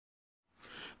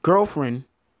Girlfriend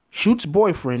shoots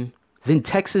boyfriend, then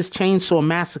Texas Chainsaw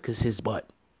massacres his butt.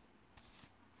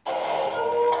 Turn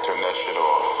that shit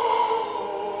off.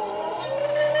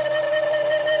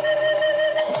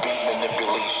 Beat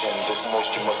manipulation. This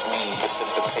moisture must mean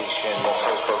precipitation. No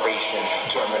perspiration.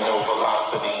 Terminal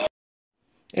velocity.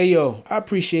 Hey yo, I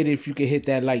appreciate it if you could hit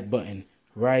that like button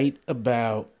right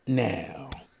about now.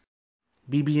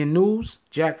 BBN News,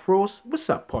 Jack Frost, what's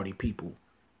up, party people?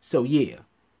 So yeah,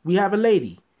 we have a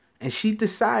lady, and she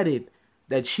decided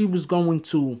that she was going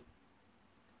to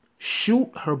shoot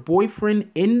her boyfriend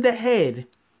in the head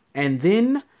and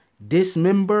then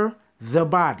dismember the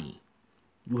body.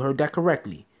 You heard that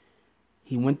correctly.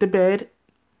 He went to bed,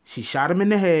 she shot him in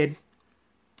the head,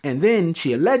 and then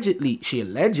she allegedly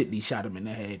shot him in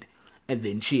the head, and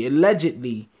then she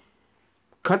allegedly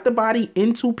cut the body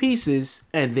into pieces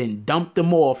and then dumped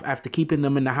them off after keeping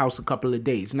them in the house a couple of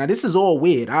days. Now, this is all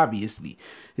weird, obviously.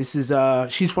 This is,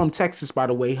 she's from Texas, by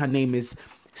the way. Her name is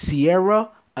Sierra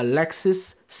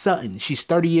Alexis Sutton. She's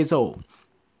 30 years old.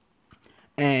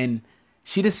 And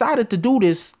she decided to do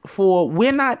this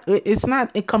it's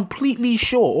not completely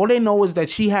sure. All they know is that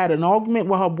she had an argument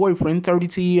with her boyfriend,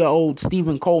 32-year-old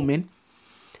Stephen Coleman.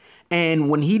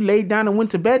 And when he laid down and went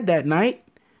to bed that night,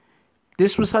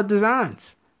 this was her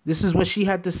designs. This is what she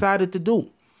had decided to do.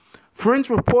 Friends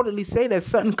reportedly say that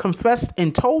Sutton confessed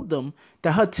and told them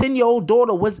that her 10-year-old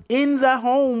daughter was in the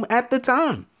home at the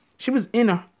time. She was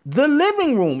in the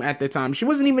living room at the time. She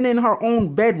wasn't even in her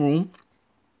own bedroom.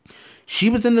 She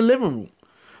was in the living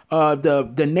room.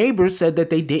 The neighbors said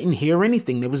that they didn't hear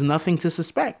anything. There was nothing to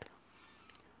suspect.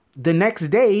 The next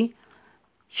day,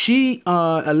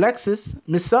 Alexis,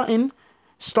 Miss Sutton,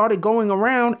 started going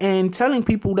around and telling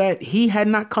people that he had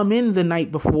not come in the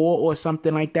night before or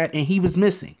something like that, and he was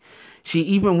missing. She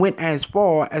even went as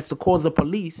far as to call the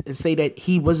police and say that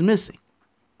he was missing.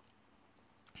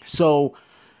 So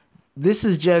this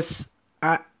is just,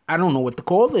 I don't know what to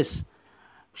call this.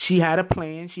 She had a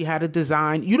plan. She had a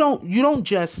design. You don't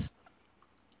just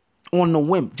on a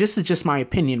whim. This is just my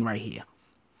opinion right here.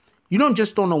 You don't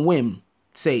just on a whim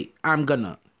say, I'm going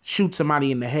to shoot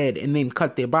somebody in the head and then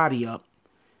cut their body up.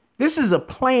 This is a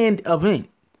planned event.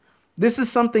 This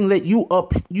is something that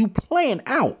you plan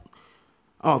out.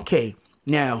 Okay,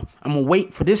 now I'm going to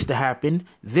wait for this to happen.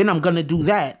 Then I'm going to do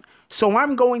that. So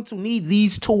I'm going to need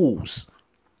these tools.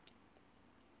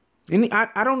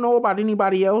 I don't know about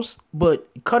anybody else, but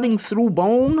cutting through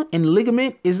bone and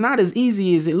ligament is not as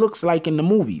easy as it looks like in the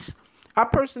movies. I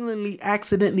personally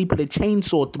accidentally put a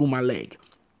chainsaw through my leg.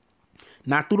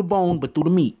 Not through the bone, but through the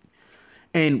meat.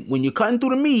 And when you're cutting through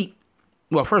the meat,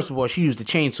 well, first of all, she used a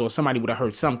chainsaw. Somebody would have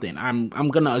heard something. I'm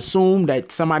going to assume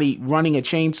that somebody running a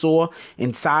chainsaw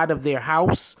inside of their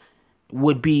house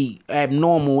would be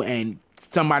abnormal and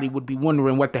somebody would be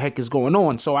wondering what the heck is going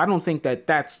on. So I don't think that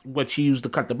that's what she used to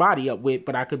cut the body up with,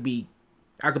 but I could be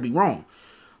wrong.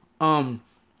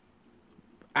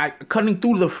 Cutting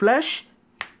through the flesh,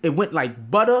 it went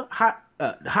like butter,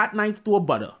 hot knife through a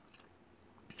butter.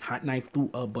 Hot knife through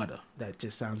a butter. That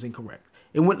just sounds incorrect.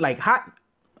 It went like a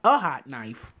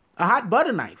hot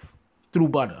butter knife through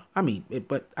butter. I mean,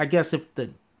 but I guess if the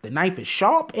knife is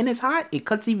sharp and it's hot, it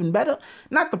cuts even better.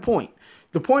 Not the point.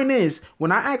 The point is,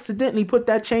 when I accidentally put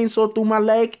that chainsaw through my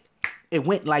leg, it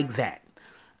went like that.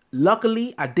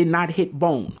 Luckily, I did not hit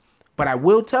bone. But I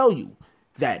will tell you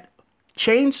that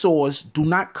chainsaws do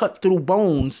not cut through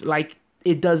bones like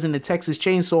it does in the Texas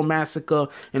Chainsaw Massacre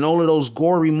and all of those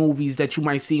gory movies that you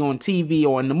might see on TV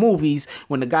or in the movies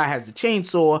when the guy has the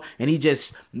chainsaw and he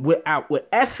just,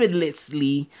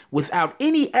 effortlessly, without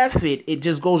any effort, it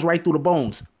just goes right through the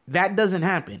bones. That doesn't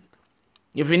happen.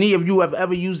 If any of you have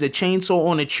ever used a chainsaw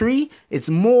on a tree, it's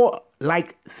more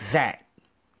like that.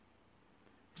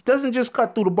 It doesn't just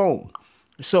cut through the bone.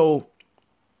 So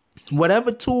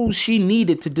whatever tools she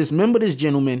needed to dismember this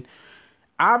gentleman,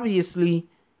 obviously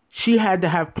she had to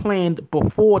have planned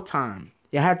before time.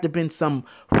 There had to have been some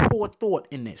forethought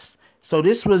in this. So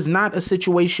this was not a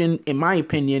situation, in my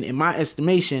opinion, in my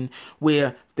estimation,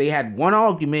 where they had one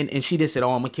argument and she just said,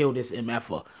 oh, I'm going to kill this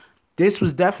MFer. This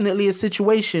was definitely a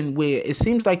situation where it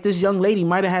seems like this young lady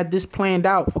might have had this planned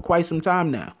out for quite some time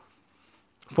now.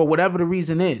 For whatever the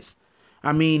reason is.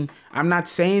 I mean, I'm not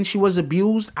saying she was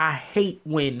abused. I hate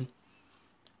when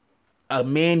a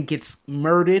man gets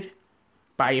murdered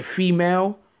by a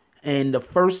female and the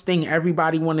first thing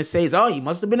everybody want to say is, oh, he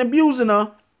must have been abusing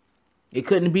her. It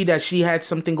couldn't be that she had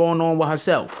something going on with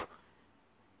herself.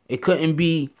 It couldn't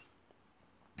be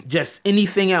just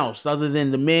anything else other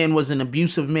than the man was an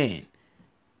abusive man.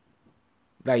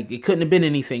 Like, it couldn't have been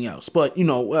anything else. But, you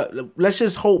know, let's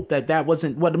just hope that that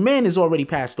wasn't... Well, the man has already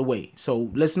passed away.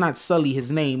 So let's not sully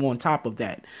his name on top of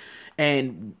that.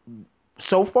 And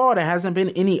so far, there hasn't been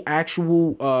any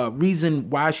actual reason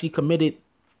why she committed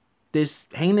this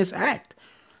heinous act.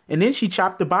 And then she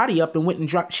chopped the body up and went and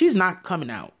dropped... She's not coming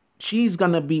out. She's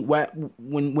going to be...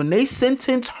 When they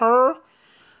sentence her...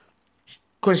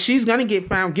 Because she's going to get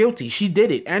found guilty. She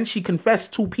did it. And she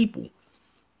confessed to people.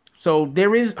 So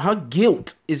there is, her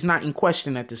guilt is not in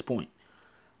question at this point.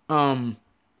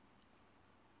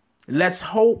 Let's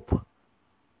hope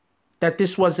that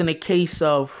this wasn't a case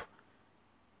of,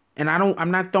 and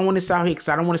I'm not throwing this out here because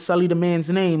I don't want to sully the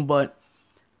man's name, but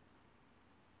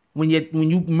when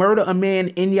you murder a man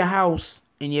in your house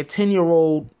and your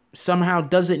 10-year-old somehow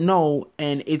doesn't know,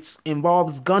 and it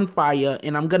involves gunfire,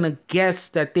 and I'm gonna guess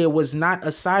that there was not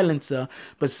a silencer,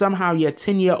 but somehow your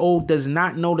 10-year-old does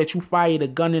not know that you fired a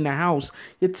gun in the house.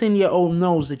 Your 10-year-old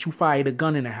knows that you fired a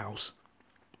gun in the house.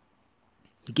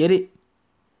 You get it?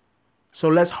 So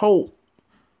let's hope,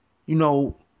 you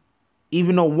know,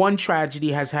 even though one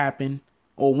tragedy has happened,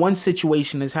 or one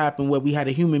situation has happened where we had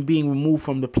a human being removed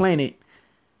from the planet,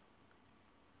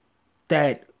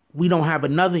 that we don't have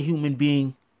another human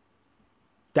being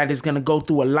that is going to go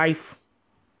through a life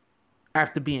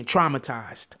after being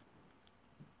traumatized.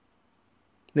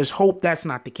 Let's hope that's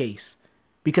not the case.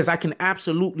 Because I can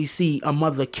absolutely see a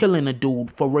mother killing a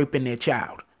dude for raping their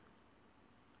child.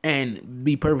 And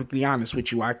be perfectly honest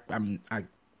with you, I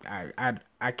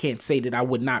can't say that I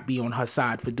would not be on her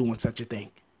side for doing such a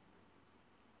thing.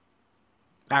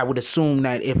 I would assume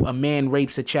that if a man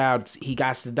rapes a child, he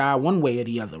got to die one way or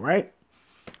the other, right?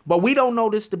 But we don't know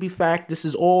this to be fact. This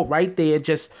is all right there.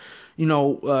 Just, you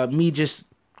know, me just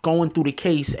going through the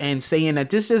case and saying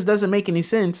that this just doesn't make any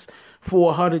sense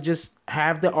for her to just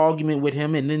have the argument with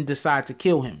him and then decide to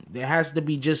kill him. There has to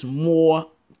be just more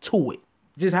to it.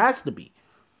 Just has to be.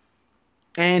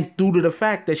 And due to the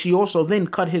fact that she also then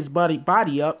cut his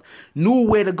body up, knew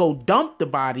where to go dump the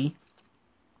body,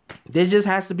 there just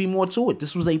has to be more to it.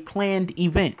 This was a planned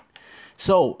event.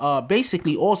 So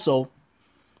basically also,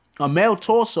 a male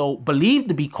torso believed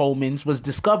to be Coleman's was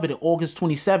discovered August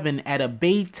 27 at a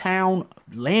Baytown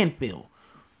landfill.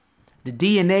 The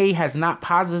DNA has not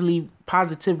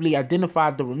positively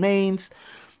identified the remains,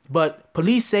 but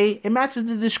police say it matches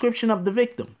the description of the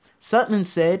victim. Sutton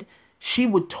said she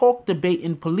would talk to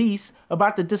Bayton police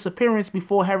about the disappearance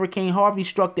before Hurricane Harvey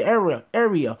struck the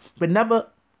area,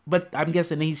 but I'm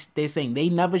guessing they're saying they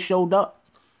never showed up.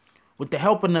 With the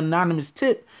help of an anonymous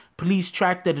tip, police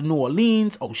tracked her to New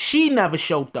Orleans. Oh, she never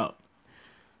showed up.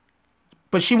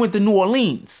 But she went to New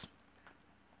Orleans.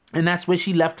 And that's where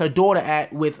she left her daughter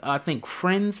at with, I think,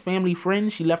 family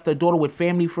friends. She left her daughter with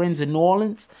family friends in New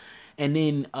Orleans. And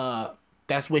then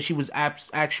that's where she was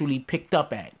actually picked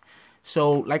up at.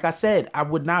 So, like I said, I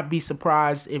would not be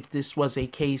surprised if this was a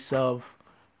case of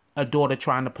a mother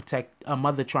trying to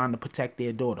protect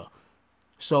their daughter.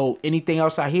 So, anything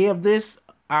else I hear of this,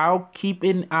 I'll keep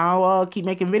making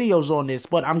videos on this,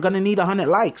 but I'm gonna need 100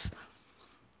 likes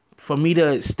for me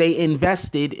to stay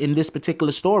invested in this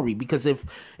particular story. Because if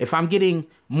I'm getting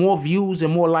more views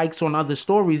and more likes on other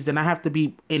stories, then I have to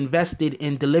be invested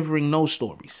in delivering those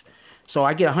stories. So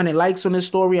I get 100 likes on this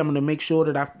story, I'm gonna make sure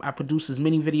that I produce as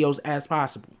many videos as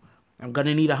possible. I'm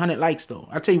gonna need 100 likes though.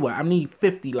 I'll tell you what, I need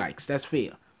 50 likes. That's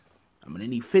fair. I'm gonna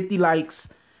need 50 likes,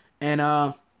 and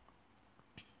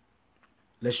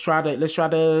Let's try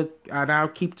to I'll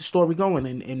keep the story going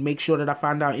and make sure that I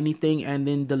find out anything and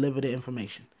then deliver the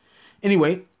information.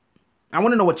 Anyway, I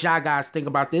want to know what y'all guys think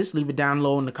about this. Leave it down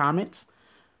low in the comments.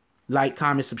 Like,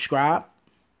 comment, subscribe.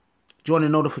 Join the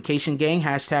notification gang.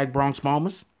 # Bronx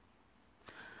Bombers.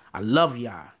 I love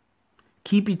y'all.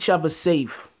 Keep each other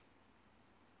safe.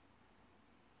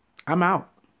 I'm out.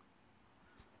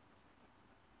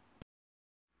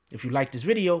 If you like this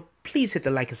video, please hit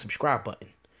the like and subscribe button.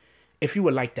 If you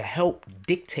would like to help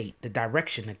dictate the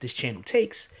direction that this channel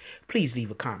takes, please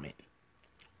leave a comment.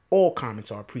 All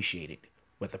comments are appreciated,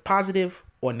 whether positive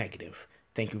or negative.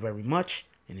 Thank you very much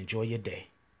and enjoy your day.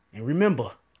 And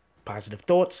remember, positive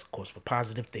thoughts cause for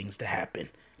positive things to happen.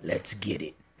 Let's get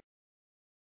it.